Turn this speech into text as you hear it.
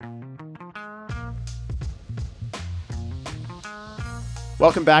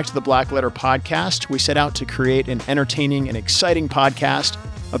Welcome back to the Black Letter Podcast. We set out to create an entertaining and exciting podcast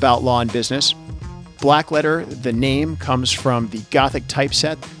about law and business. Black Letter, the name, comes from the Gothic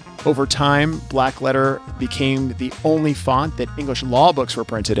typeset. Over time, Black Letter became the only font that English law books were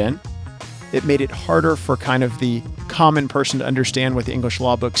printed in. It made it harder for kind of the common person to understand what the English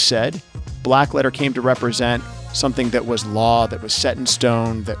law books said. Black Letter came to represent something that was law, that was set in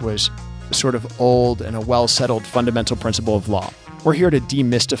stone, that was a sort of old and a well-settled fundamental principle of law. We're here to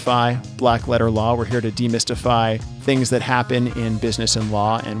demystify black letter law. We're here to demystify things that happen in business and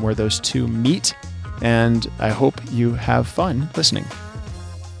law and where those two meet. And I hope you have fun listening.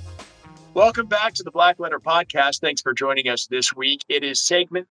 Welcome back to the Black Letter Podcast. Thanks for joining us this week. It is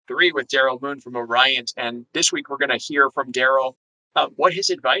segment 3 with Daryl Moon from Oriant. And this week we're going to hear from Daryl what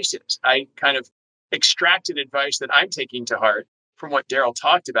his advice is. I kind of extracted advice that I'm taking to heart from what Daryl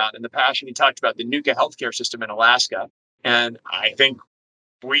talked about and the passion he talked about the NUCA healthcare system in Alaska. And I think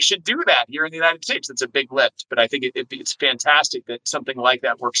we should do that here in the United States. It's a big lift, but I think it's fantastic that something like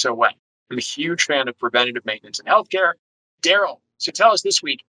that works so well. I'm a huge fan of preventative maintenance in healthcare. Daryl, so tell us this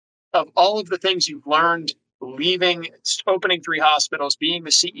week, of all of the things you've learned leaving, opening 3 hospitals, being the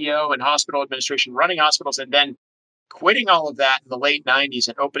CEO in hospital administration, running hospitals, and then quitting all of that in the late 90s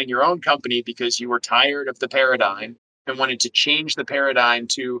and opening your own company because you were tired of the paradigm and wanted to change the paradigm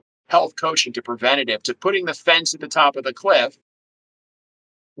to health coaching, to preventative, to putting the fence at the top of the cliff.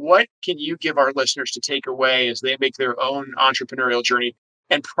 What can you give our listeners to take away as they make their own entrepreneurial journey?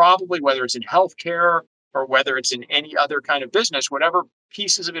 And probably whether it's in healthcare or whether it's in any other kind of business, whatever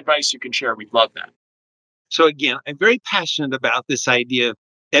pieces of advice you can share, we'd love that. So again, I'm very passionate about this idea of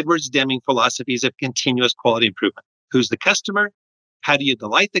Edwards Deming philosophies of continuous quality improvement. Who's the customer? How do you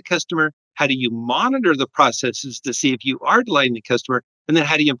delight the customer? How do you monitor the processes to see if you are delighting the customer? And then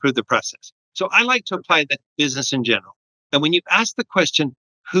how do you improve the process? So I like to apply that to business in general. And when you ask the question,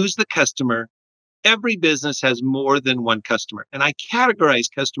 who's the customer? Every business has more than one customer. And I categorize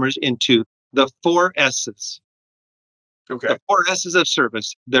customers into the 4 S's. Okay. The 4 S's of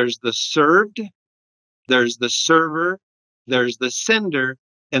service. There's the served, there's the server, there's the sender,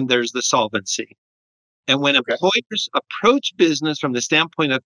 and there's the solvency. And when employers approach business from the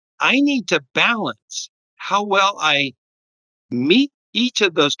standpoint of, I need to balance how well I meet each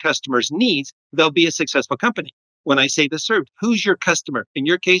of those customers' needs, they'll be a successful company. When I say the served, who's your customer? In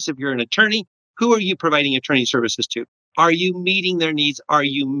your case, if you're an attorney, who are you providing attorney services to? Are you meeting their needs? Are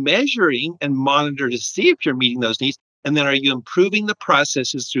you measuring and monitor to see if you're meeting those needs? And then are you improving the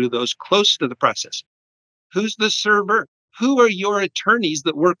processes through those close to the process? Who's the server? Who are your attorneys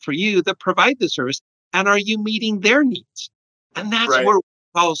that work for you that provide the service? And are you meeting their needs? And that's where we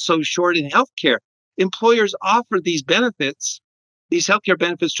fall so short in healthcare. Employers offer these benefits, these healthcare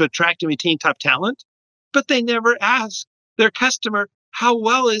benefits to attract and retain top talent, but they never ask their customer, how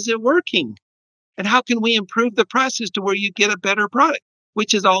well is it working? And how can we improve the process to where you get a better product,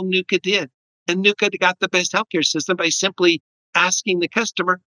 which is all NUCA did. And NUCA got the best healthcare system by simply asking the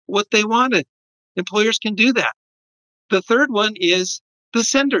customer what they wanted. Employers can do that. The third one is the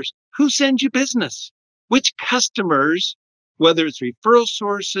senders. Who sends you business? Which customers, whether it's referral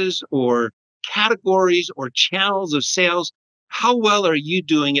sources or categories or channels of sales, how well are you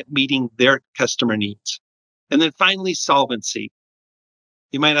doing at meeting their customer needs? And then finally, solvency.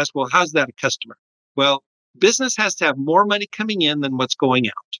 You might ask, well, how's that a customer? Well, business has to have more money coming in than what's going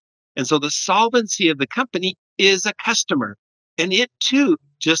out. And so the solvency of the company is a customer. And it too,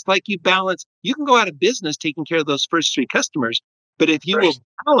 just like you balance, you can go out of business taking care of those first 3 customers. But if you will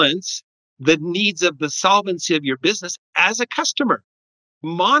balance the needs of the solvency of your business as a customer,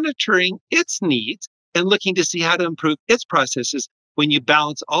 monitoring its needs and looking to see how to improve its processes, when you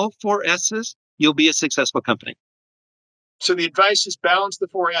balance all 4 S's, you'll be a successful company. So the advice is balance the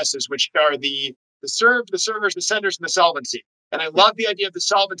 4 S's, which are the served, the servers, the senders, and the solvency. And I love the idea of the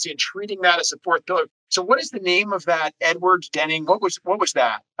solvency and treating that as a 4th pillar. So what is the name of that Edwards Deming? What was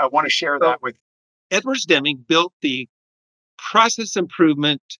that? I want to share that with. Edwards Deming built the process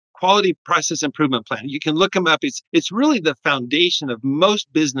improvement, quality process improvement plan. You can look him up. It's really the foundation of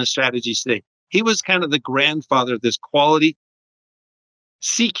most business strategies today. He was kind of the grandfather of this quality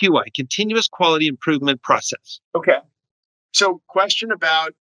CQI, continuous quality improvement process. Okay. So question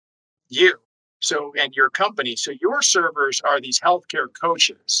about you. So, and your company. So your servers are these healthcare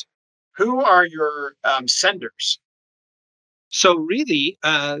coaches. Who are your senders? So really,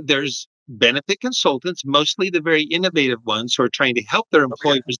 there's benefit consultants, mostly the very innovative ones who are trying to help their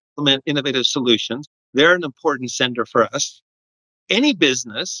employees implement innovative solutions. They're an important sender for us. Any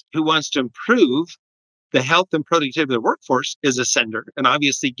business who wants to improve the health and productivity of the workforce is a sender, and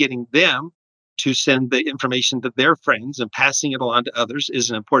obviously getting them to send the information to their friends and passing it along to others is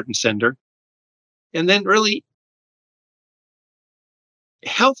an important sender. And then really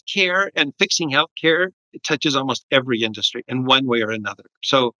healthcare and fixing healthcare, it touches almost every industry in one way or another.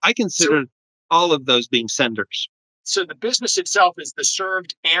 So I consider all of those being senders. So the business itself is the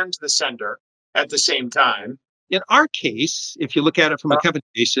served and the sender at the same time. In our case, if you look at it from a company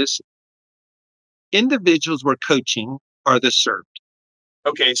basis, individuals we're coaching are the served.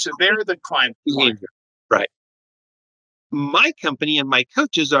 Okay, so they're the client. Right. My company and my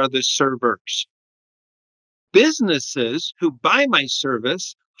coaches are the servers. Businesses who buy my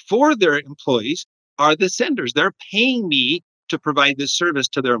service for their employees are the senders. They're paying me to provide this service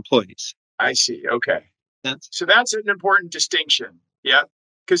to their employees. I see. Okay. So that's an important distinction. Yeah.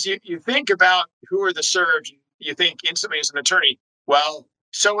 Because you think about who are the served, you think instantly as an attorney, well,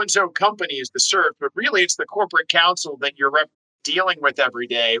 so-and-so company is the served, but really it's the corporate counsel that you're dealing with every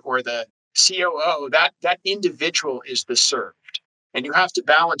day, or the COO, that individual is the served. And you have to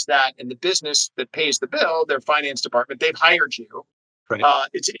balance that. And the business that pays the bill, their finance department, they've hired you. Right.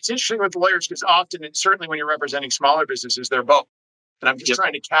 It's interesting with lawyers because often, and certainly when you're representing smaller businesses, they're both. And I'm just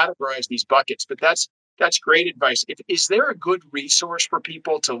trying to categorize these buckets. But that's great advice. Is there a good resource for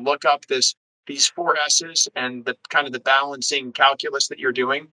people to look up these 4 S's and the kind of the balancing calculus that you're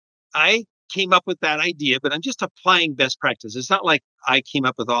doing? I came up with that idea, but I'm just applying best practice. It's not like I came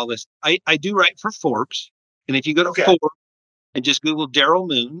up with all this. I do write for Forbes. And if you go to Forbes and just Google Daryl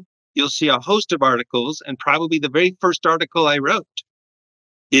Moon, you'll see a host of articles. And probably the very first article I wrote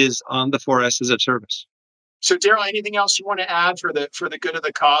is on the 4 S's of service. So Daryl, anything else you want to add for the good of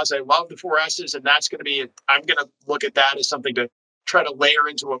the cause? I love the 4 S's, and that's going to be, I'm going to look at that as something to try to layer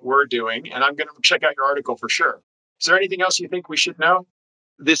into what we're doing. And I'm going to check out your article for sure. Is there anything else you think we should know?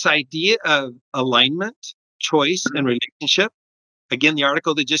 This idea of alignment, choice, and relationship. Again, the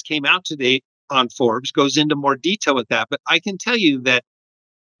article that just came out today on Forbes goes into more detail with that. But I can tell you that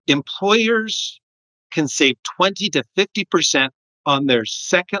employers can save 20 to 50% on their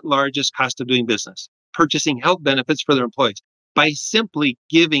second largest cost of doing business, purchasing health benefits for their employees, by simply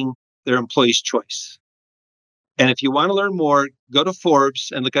giving their employees choice. And if you want to learn more, go to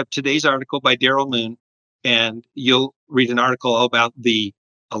Forbes and look up today's article by Daryl Moon, and you'll read an article about the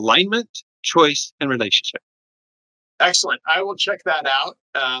alignment, choice, and relationship. Excellent. I will check that out.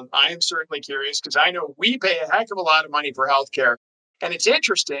 I am certainly curious because I know we pay a heck of a lot of money for healthcare. And it's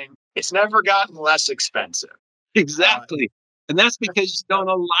interesting, it's never gotten less expensive. Exactly. And that's because you don't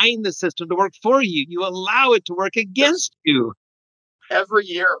align the system to work for you. You allow it to work against you. Every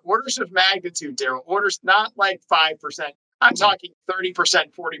year, orders of magnitude, Daryl, orders not like 5%. I'm talking 30%,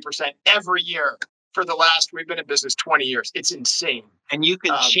 40% every year for the last, we've been in business 20 years. It's insane. And you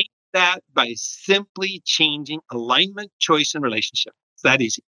can change that by simply changing alignment, choice, and relationship. It's that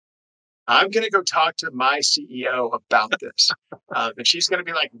easy. I'm going to go talk to my CEO about this. And she's going to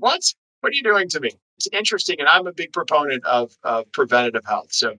be like, what are you doing to me? It's interesting. And I'm a big proponent of preventative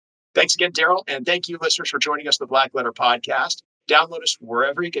health. So thanks again, Daryl. And thank you, listeners, for joining us on the Black Letter Podcast. Download us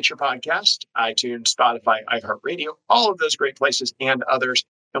wherever you get your podcast, iTunes, Spotify, iHeartRadio, all of those great places and others.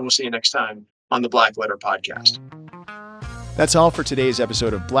 And we'll see you next time on the Black Letter Podcast. That's all for today's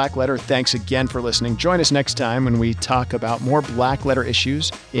episode of Black Letter. Thanks again for listening. Join us next time when we talk about more Black Letter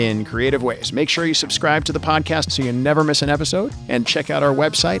issues in creative ways. Make sure you subscribe to the podcast so you never miss an episode, and check out our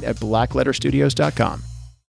website at blackletterstudios.com.